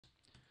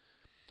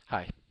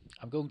Hi,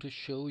 I'm going to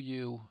show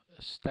you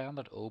a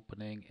standard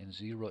opening in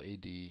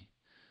 0AD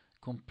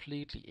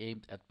completely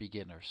aimed at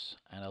beginners,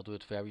 and I'll do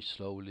it very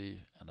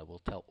slowly and I will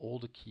tell all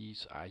the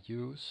keys I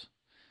use.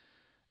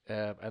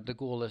 And the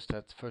goal is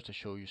that first I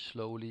show you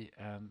slowly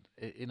and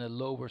in a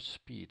lower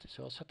speed.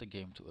 So I'll set the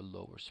game to a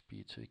lower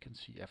speed so you can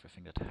see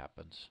everything that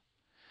happens.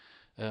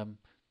 Um,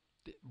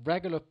 the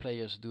regular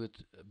players do it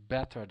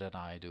better than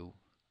I do,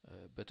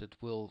 but it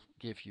will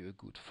give you a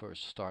good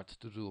first start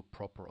to do a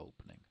proper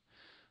opening.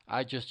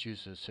 I just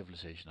use a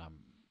civilization I'm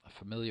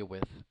familiar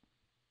with,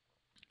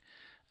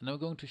 and I'm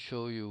going to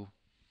show you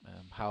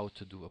how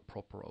to do a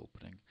proper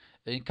opening,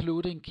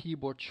 including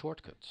keyboard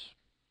shortcuts.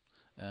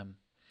 Um,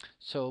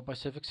 so my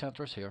Civic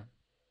Center is here.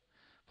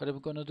 What I'm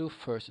going to do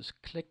first is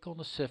click on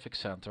the Civic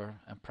Center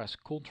and press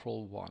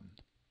Ctrl 1.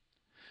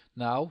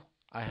 Now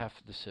I have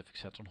the Civic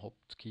Center on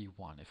hotkey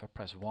 1. If I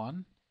press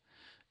 1,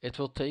 it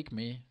will take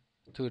me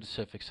to the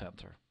Civic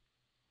Center.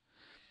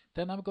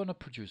 Then I'm going to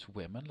produce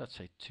women, let's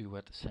say 2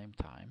 at the same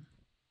time.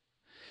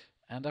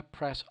 And I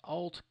press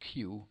Alt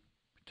Q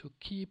to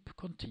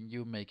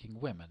continue making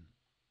women.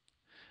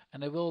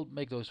 And I will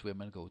make those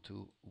women go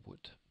to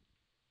wood.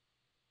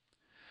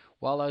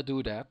 While I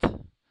do that,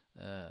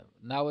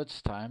 now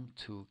it's time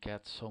to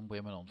get some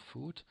women on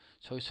food.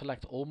 So I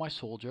select all my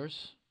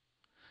soldiers.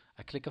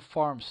 I click a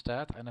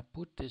farmstead and I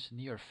put this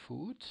near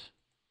food.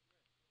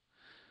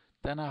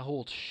 Then I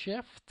hold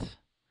shift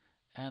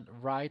and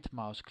right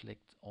mouse click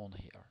on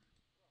here.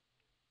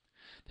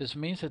 This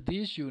means that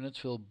these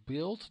units will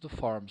build the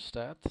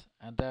farmstead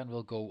and then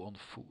will go on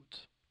food.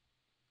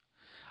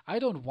 I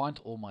don't want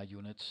all my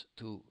units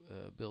to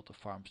build the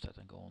farmstead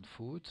and go on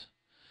food.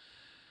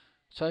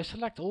 So I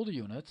select all the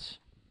units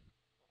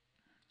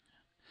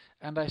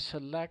and I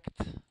select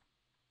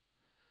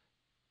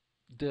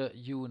the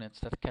units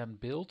that can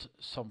build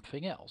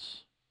something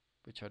else,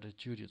 which are the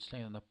Judean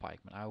Sling and the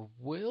Pikemen. I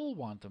will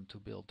want them to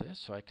build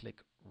this, so I click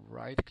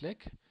right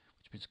click,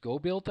 which means go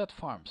build that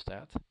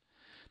farmstead.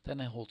 Then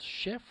I hold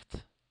shift,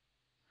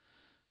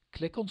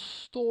 click on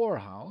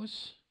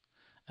storehouse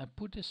and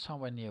put this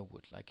somewhere near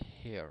wood, like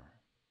here.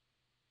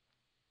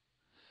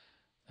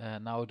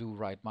 Now do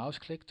right mouse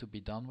click to be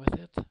done with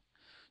it.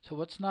 So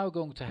what's now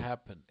going to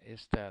happen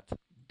is that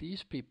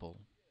these people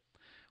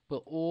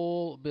will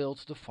all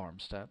build the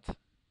farmstead,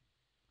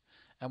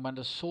 and when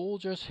the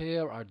soldiers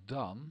here are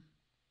done,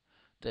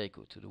 they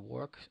go to the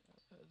work,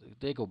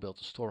 they go build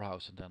the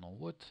storehouse and then on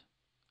wood.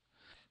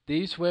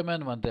 These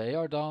women, when they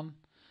are done,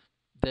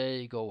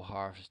 they go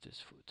harvest this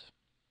food.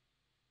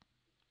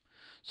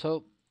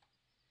 So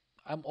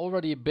I'm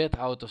already a bit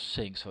out of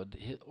sync, so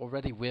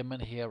already women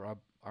here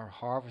are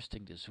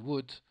harvesting this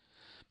wood,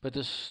 but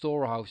the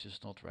storehouse is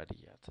not ready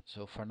yet.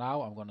 So for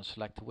now I'm going to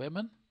select the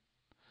women,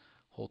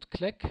 hold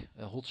click,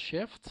 hold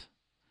shift,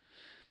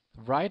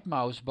 right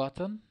mouse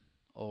button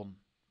on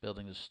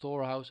building the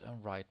storehouse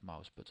and right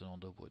mouse button on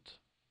the wood.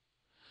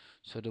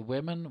 So the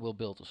women will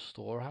build a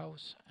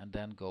storehouse and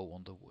then go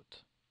on the wood.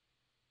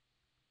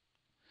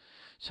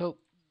 So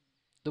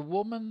the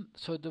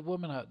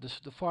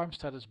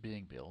farmstead is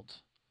being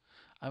built.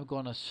 I'm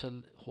gonna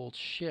hold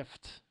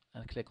shift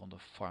and click on the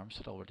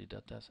farmstead. I already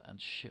did this,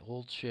 and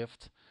hold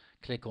shift,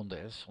 click on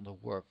this on the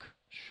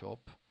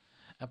workshop,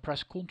 and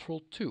press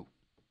Ctrl 2.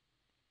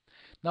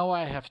 Now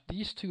I have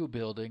these two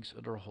buildings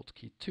under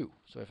hotkey 2.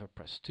 So if I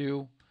press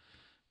 2,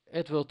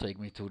 it will take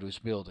me to those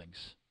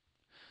buildings.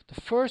 The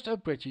first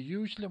upgrade you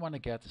usually want to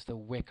get is the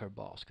wicker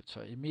basket.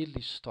 So I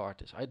immediately start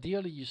this.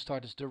 Ideally you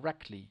start this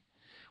directly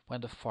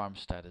when the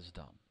farmstead is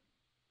done.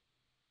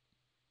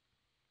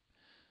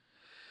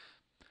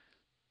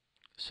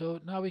 So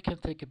now we can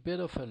take a bit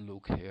of a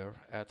look here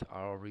at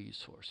our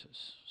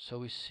resources. So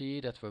we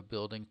see that we're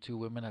building 2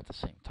 women at the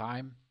same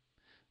time,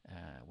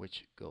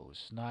 which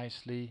goes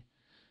nicely.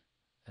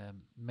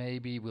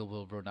 Maybe we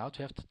will run out.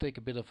 We have to take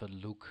a bit of a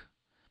look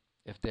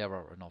if there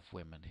are enough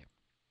women here.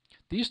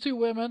 These 2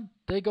 women,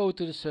 they go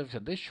to the civic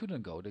center. They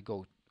shouldn't go. They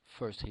go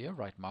first here,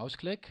 right mouse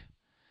click.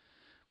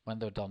 When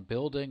they're done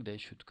building, they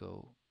should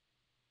go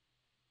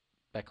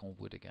back on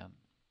wood again.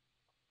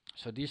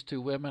 So these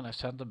 2 women, I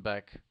send them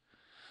back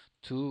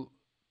to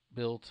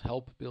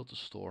help build the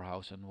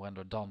storehouse, and when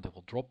they're done they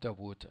will drop their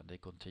wood and they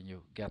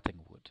continue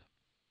getting wood.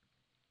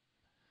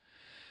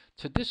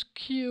 So this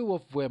queue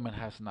of women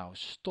has now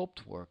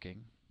stopped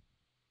working.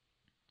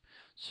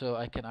 So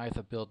I can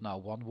either build now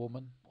 1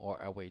 woman, or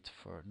I wait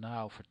for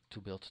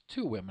to build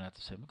 2 women at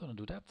the same time. I'm going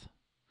to do that.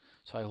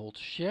 So I hold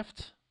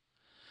shift,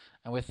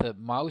 and with the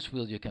mouse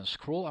wheel you can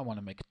scroll. I want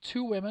to make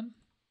 2 women,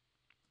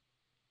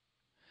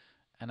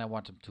 and I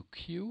want them to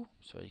queue.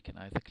 So you can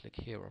either click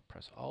here or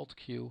press Alt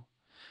Q,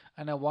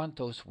 and I want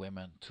those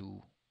women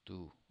to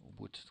do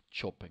wood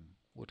chopping,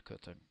 wood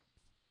cutting.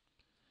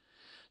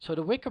 So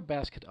the wicker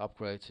basket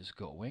upgrades is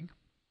going.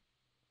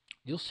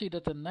 You'll see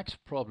that the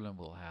next problem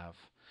we'll have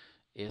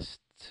is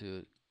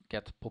to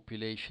get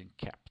population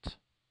capped.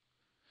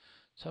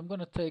 So I'm going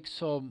to take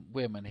some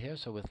women here.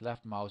 So with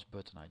left mouse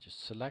button I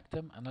just select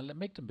them and I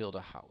make them build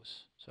a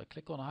house. So I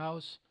click on a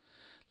house,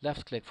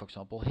 left click for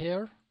example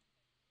here,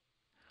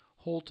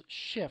 hold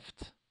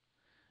shift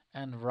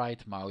and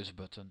right mouse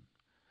button.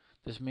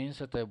 This means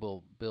that they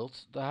will build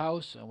the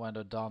house, and when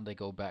they're done they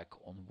go back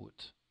on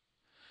wood.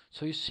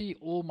 So you see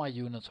all my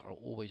units are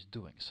always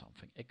doing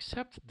something,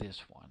 except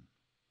this one.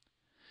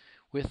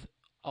 With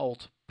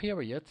Alt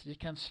period you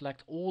can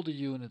select all the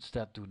units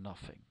that do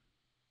nothing.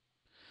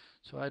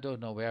 So I don't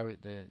know where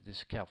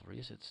this cavalry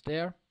is, it's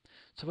there.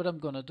 So what I'm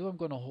gonna do, I'm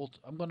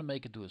gonna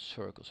make it do a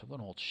circle. So I'm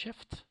gonna hold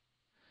shift,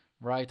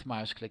 right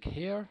mouse click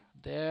here,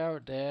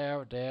 there,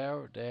 there,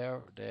 there,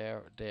 there,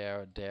 there,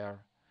 there, there.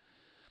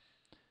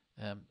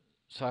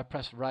 So I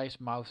press right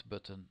mouse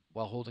button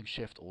while holding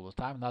shift all the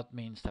time. That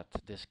means that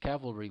this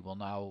cavalry will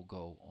now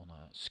go on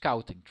a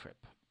scouting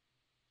trip.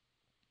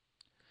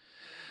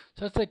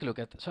 So let's take a look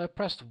at, so I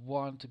pressed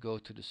 1 to go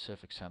to the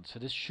civic center. So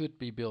this should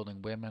be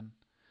building women.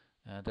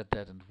 That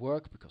didn't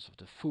work because of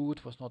the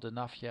food was not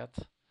enough yet.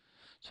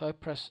 So I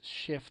press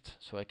shift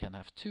so I can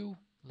have 2,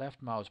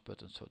 left mouse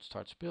button so it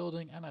starts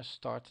building, and I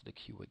start the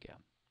queue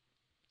again.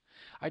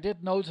 I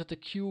did notice that the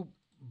queue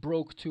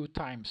broke 2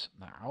 times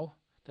now.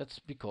 That's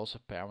because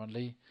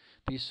apparently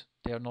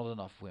there are not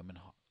enough women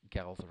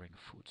gathering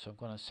food. So I'm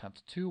going to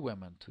send 2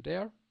 women to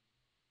there.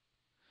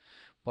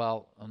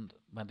 Well, and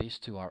when these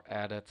 2 are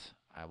added,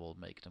 I will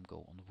make them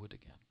go on wood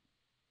again.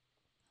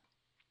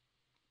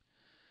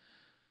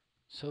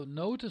 So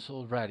notice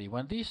already,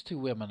 when these 2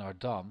 women are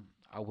done,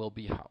 I will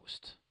be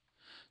housed.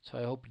 So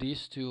I hope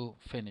these 2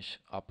 finish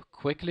up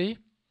quickly.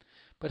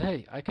 But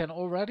hey, I can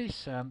already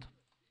send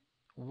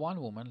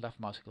 1 woman, left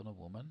mouse click on a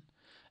woman,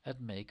 and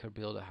make her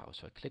build a house.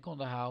 So I click on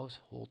the house,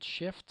 hold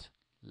shift,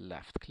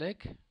 left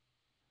click,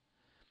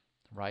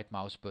 right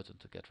mouse button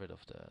to get rid of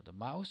the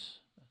mouse,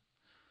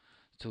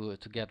 to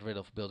get rid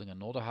of building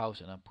another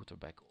house, and then put her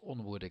back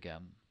on wood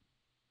again.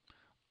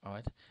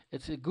 Alright,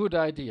 it's a good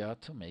idea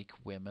to make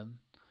women,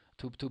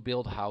 to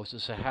build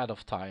houses ahead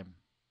of time.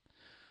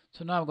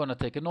 So now I'm going to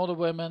take another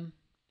woman,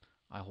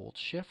 I hold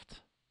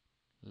shift,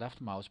 left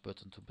mouse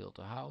button to build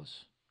a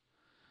house,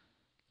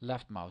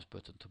 left mouse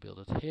button to build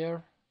it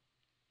here,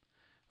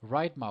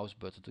 right mouse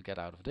button to get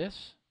out of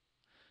this,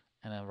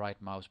 and then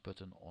right mouse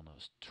button on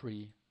a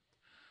tree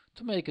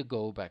to make it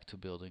go back to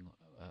building,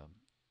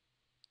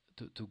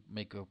 to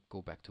make it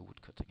go back to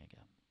wood cutting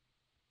again.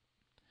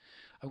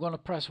 I'm going to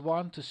press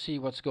 1 to see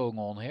what's going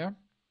on here.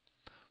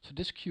 So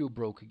this queue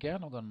broke again.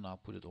 I'm going to now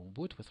put it on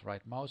wood with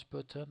right mouse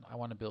button. I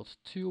want to build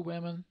 2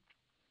 women,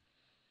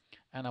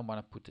 and I want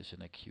to put this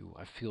in a queue.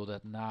 I feel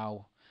that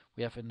now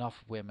we have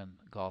enough women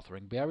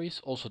gathering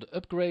berries. Also the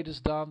upgrade is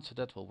done, so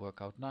that will work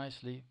out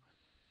nicely.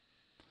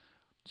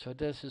 So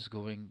this is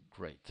going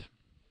great.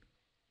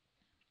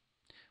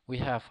 We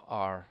have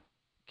our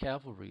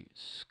cavalry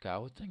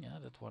scouting. Yeah,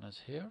 that one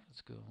is here.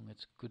 It's going.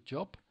 It's a good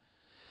job.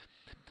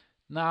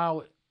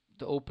 Now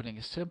the opening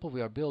is simple.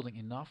 We are building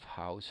enough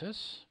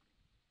houses.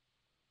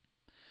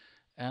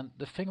 And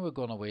the thing we're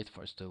gonna wait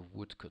for is the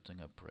wood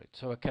cutting upgrade.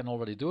 So I can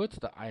already do it.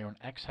 The iron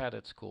axe head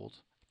it's called.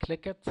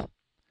 Click it.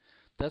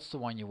 That's the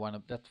one you want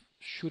to, that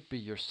should be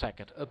your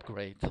second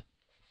upgrade.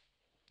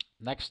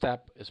 Next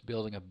step is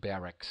building a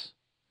barracks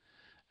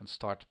and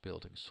start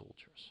building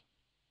soldiers.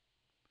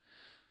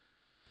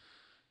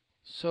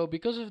 So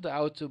because of the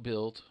auto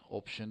build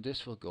option,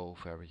 this will go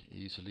very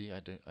easily.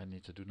 I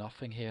need to do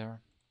nothing here.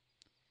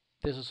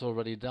 This is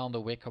already done,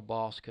 the wicker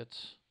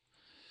baskets.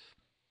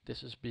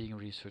 This is being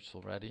researched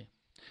already.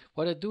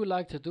 What I do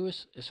like to do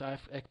is I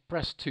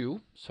press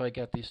 2, so I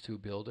get these 2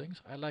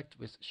 buildings. I like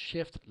with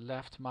shift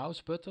left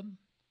mouse button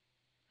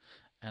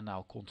and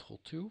now Ctrl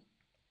 2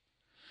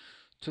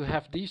 to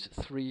have these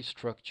 3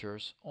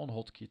 structures on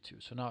hotkey 2.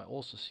 So now I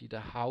also see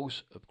the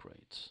house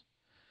upgrades.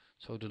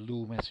 So the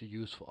loom is a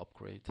useful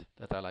upgrade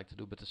that I like to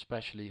do, but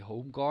especially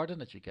home garden,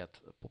 that you get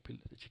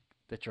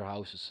that your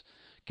houses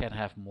can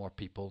have more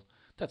people.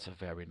 That's a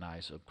very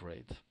nice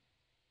upgrade.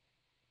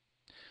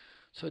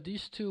 So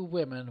these 2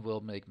 women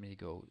will make me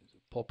go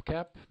pop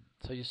cap.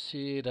 So you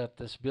see that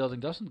this building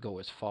doesn't go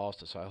as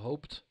fast as I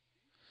hoped.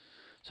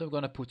 So I'm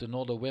going to put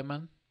another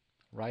woman,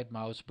 right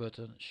mouse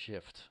button,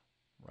 shift,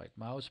 right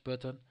mouse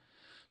button.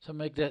 So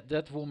make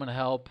that woman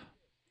help.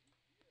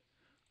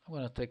 I'm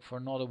going to take for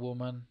another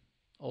woman,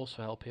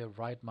 also help here,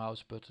 right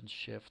mouse button,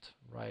 shift,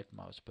 right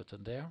mouse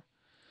button there.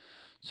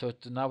 So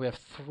now we have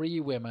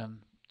 3 women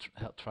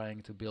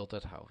trying to build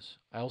that house.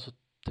 I also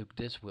took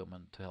this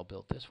woman to help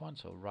build this one,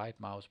 so right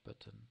mouse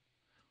button,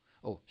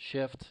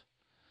 shift,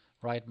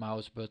 right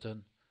mouse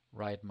button,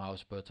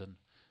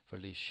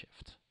 release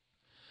shift.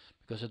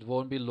 Because it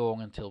won't be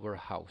long until we're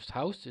housed.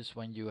 Housed is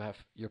when you have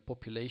your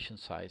population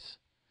size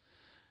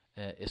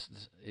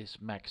is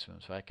maximum,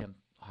 so I can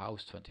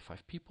house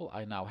 25 people.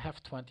 I now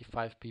have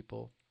 25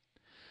 people,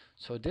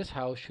 so this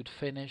house should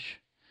finish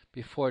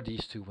before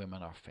these 2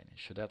 women are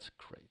finished, so that's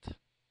great.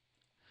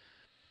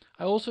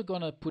 I'm also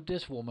gonna put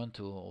this woman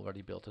to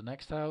already build the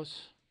next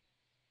house,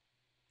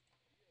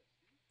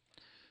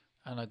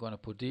 and I'm gonna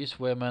put these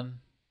women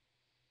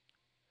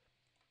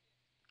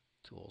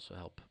to also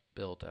help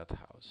build that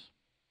house.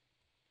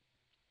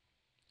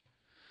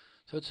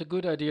 So it's a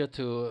good idea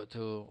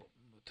to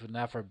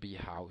never be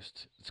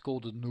housed. It's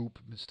called a noob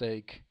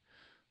mistake,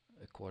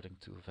 according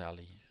to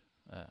Valley.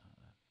 Uh,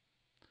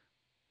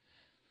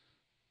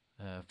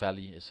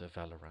 Valley is a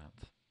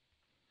Valorant.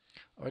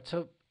 Alright,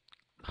 so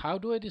how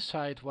do I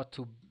decide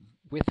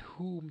with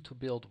whom to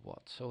build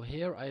what? So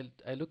here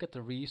I look at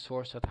the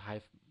resource that I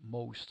have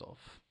most of.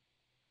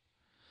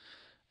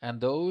 And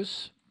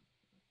those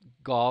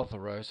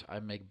gatherers I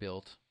make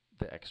build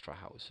the extra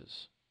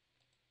houses.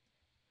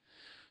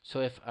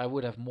 So if I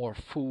would have more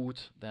food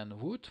than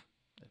wood,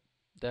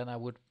 then I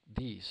would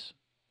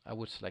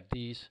select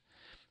these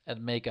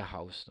and make a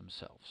house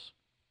themselves.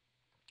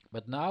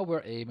 But now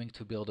we're aiming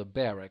to build a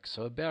barracks.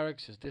 So a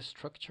barracks is this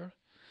structure.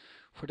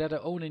 For that I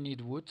only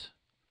need wood,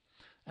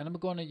 and I'm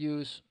gonna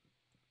use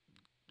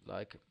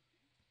like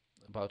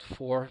about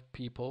 4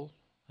 people,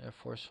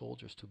 4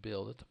 soldiers to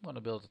build it. I'm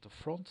gonna build it at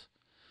the front,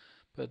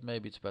 but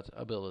maybe it's better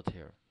I build it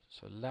here.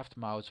 So left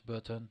mouse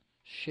button,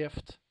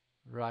 shift,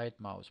 right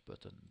mouse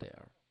button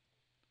there.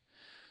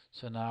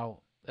 So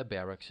now a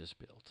barracks is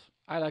built.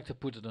 I like to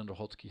put it under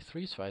hotkey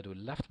 3, so I do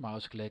left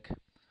mouse click,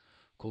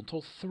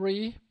 Control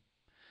 3,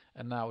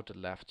 and now at the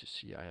left you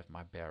see I have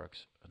my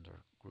barracks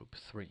under group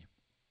 3.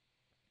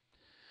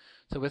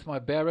 So with my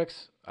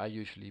barracks I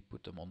usually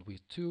put them on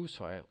V2,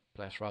 so I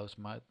press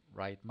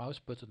right mouse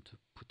button to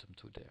put them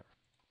to there.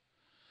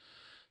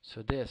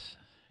 So this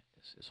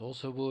is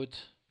also wood.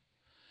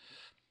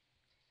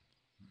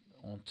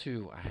 On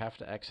 2 I have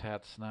the X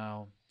heads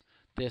now.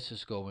 This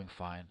is going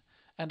fine.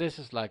 And this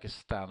is like a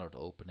standard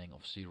opening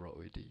of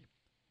 0AD.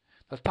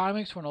 The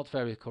timings were not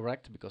very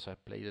correct because I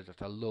played it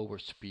at a lower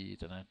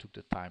speed and I took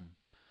the time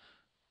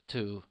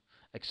to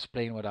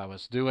explain what I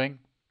was doing.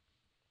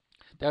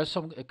 There are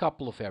a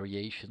couple of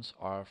variations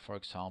are, for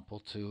example,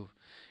 to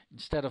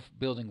instead of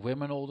building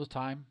women all the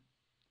time,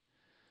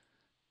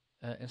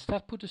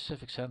 instead put the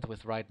civic center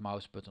with right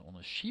mouse button on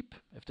a sheep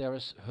if there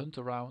is hunt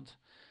around,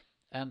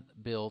 and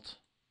build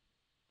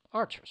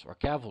archers or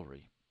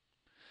cavalry.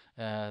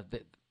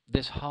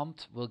 This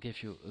hunt will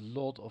give you a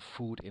lot of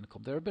food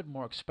income. They're a bit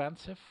more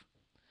expensive,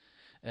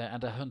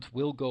 and the hunt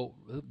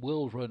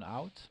will run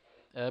out,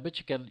 but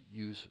you can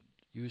use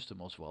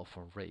them as well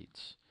for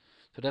raids.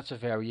 So that's a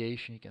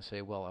variation. You can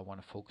say, well, I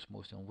want to focus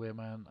mostly on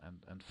women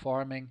and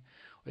farming,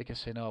 or you can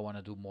say, no, I want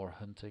to do more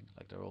hunting.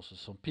 Like there are also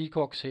some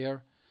peacocks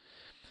here.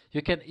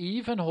 You can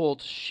even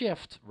hold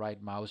shift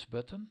right mouse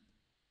button,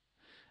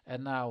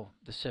 and now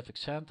the civic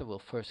center will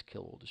first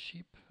kill all the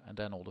sheep and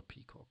then all the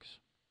peacocks.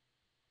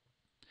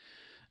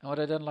 And what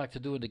I then like to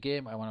do in the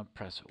game, I want to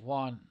press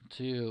 1,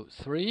 2,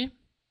 3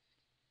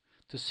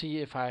 to see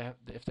if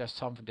there's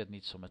something that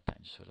needs some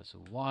attention. So let's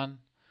do 1.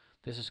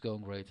 This is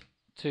going great.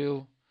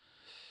 2.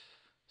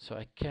 So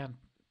I can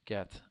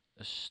get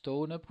a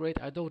stone upgrade.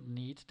 I don't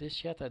need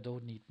this yet. I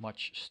don't need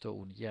much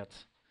stone yet.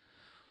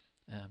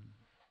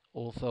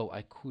 Although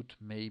I could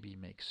maybe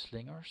make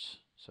slingers.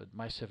 So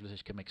my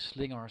civilization can make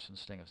slingers, and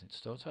slingers need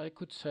stone. So I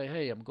could say,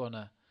 hey, I'm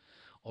gonna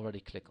already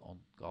click on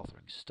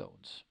gathering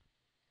stones.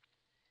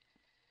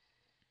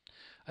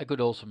 I could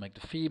also make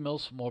the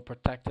females more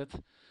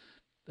protected.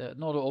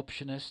 Another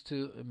option is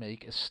to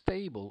make a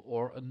stable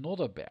or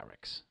another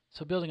barracks.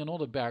 So building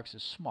another barracks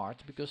is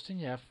smart because then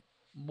you have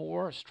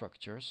more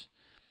structures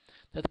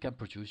that can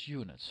produce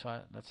units.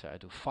 So let's say I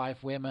do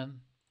 5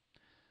 women,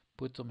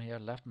 put them here,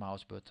 left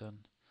mouse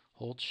button,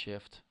 hold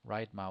shift,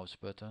 right mouse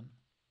button,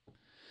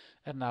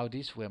 and now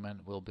these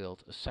women will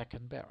build a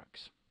second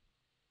barracks.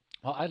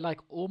 Well, I like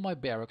all my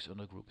barracks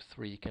under group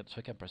 3, so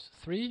I can press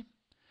 3,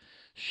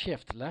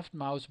 shift left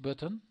mouse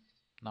button.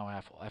 Now I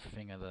have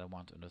everything that I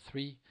want under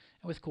 3,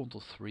 and with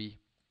Ctrl 3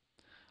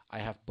 I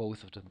have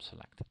both of them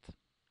selected.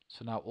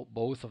 So now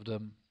both of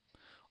them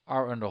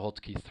are under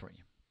hotkey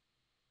 3.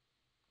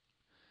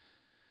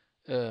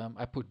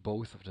 I put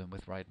both of them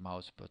with right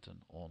mouse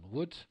button on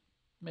wood.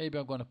 Maybe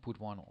I'm going to put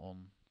one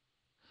on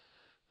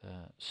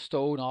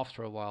stone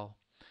after a while.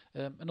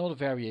 Another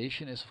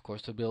variation is of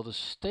course to build a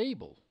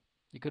stable.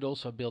 You could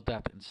also build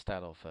that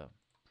instead of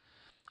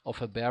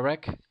a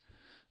barrack.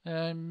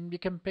 You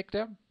can pick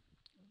them.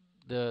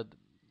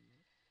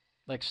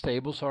 Like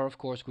stables are of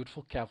course good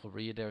for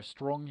cavalry. They're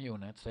strong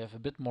units. They have a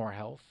bit more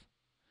health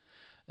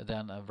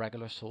than a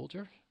regular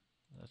soldier.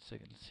 Let's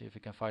see if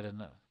we can find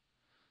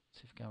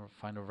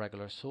a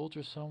regular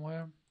soldier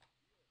somewhere.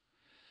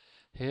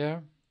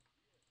 Here.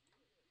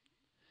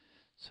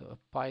 So a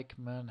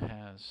pikeman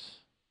has,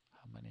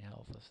 how many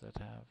health does that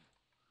have?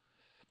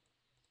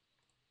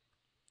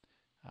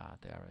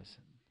 There is.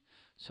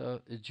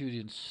 So a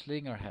Judean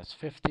slinger has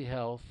 50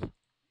 health.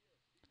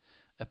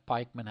 A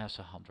pikeman has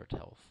 100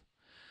 health.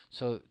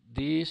 So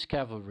these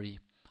cavalry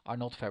are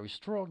not very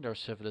strong. There are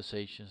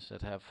civilizations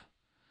that have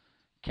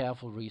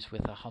cavalries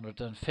with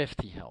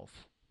 150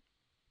 health.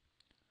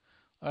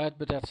 Alright,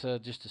 but that's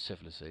just the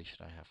civilization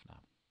I have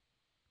now.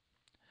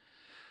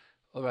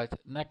 Alright,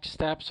 next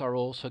steps are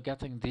also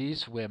getting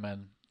these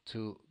women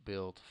to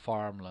build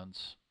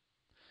farmlands.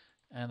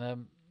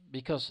 And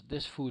because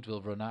this food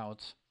will run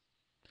out,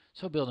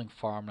 so building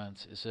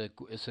farmlands is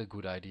a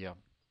good idea.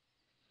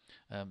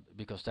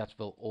 Because that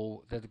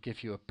will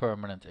give you a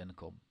permanent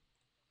income.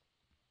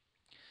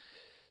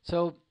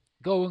 So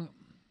going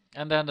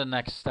And then the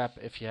next step,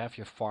 if you have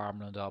your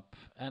farmland up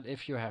and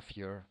if you have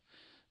your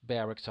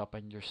barracks up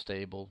and your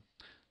stable,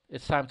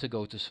 it's time to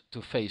go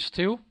to phase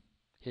 2.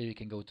 Here you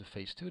can go to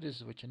phase 2. This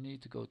is what you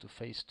need to go to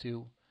phase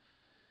 2.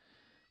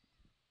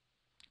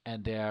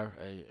 And there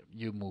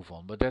you move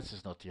on. But this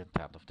is not the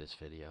intent of this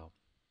video.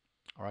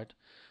 Alright,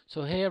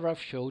 so here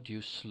I've showed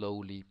you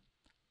slowly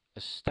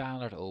a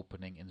standard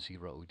opening in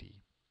 0 OD.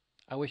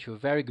 I wish you a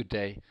very good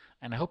day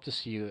and I hope to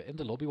see you in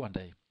the lobby one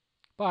day.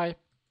 Bye!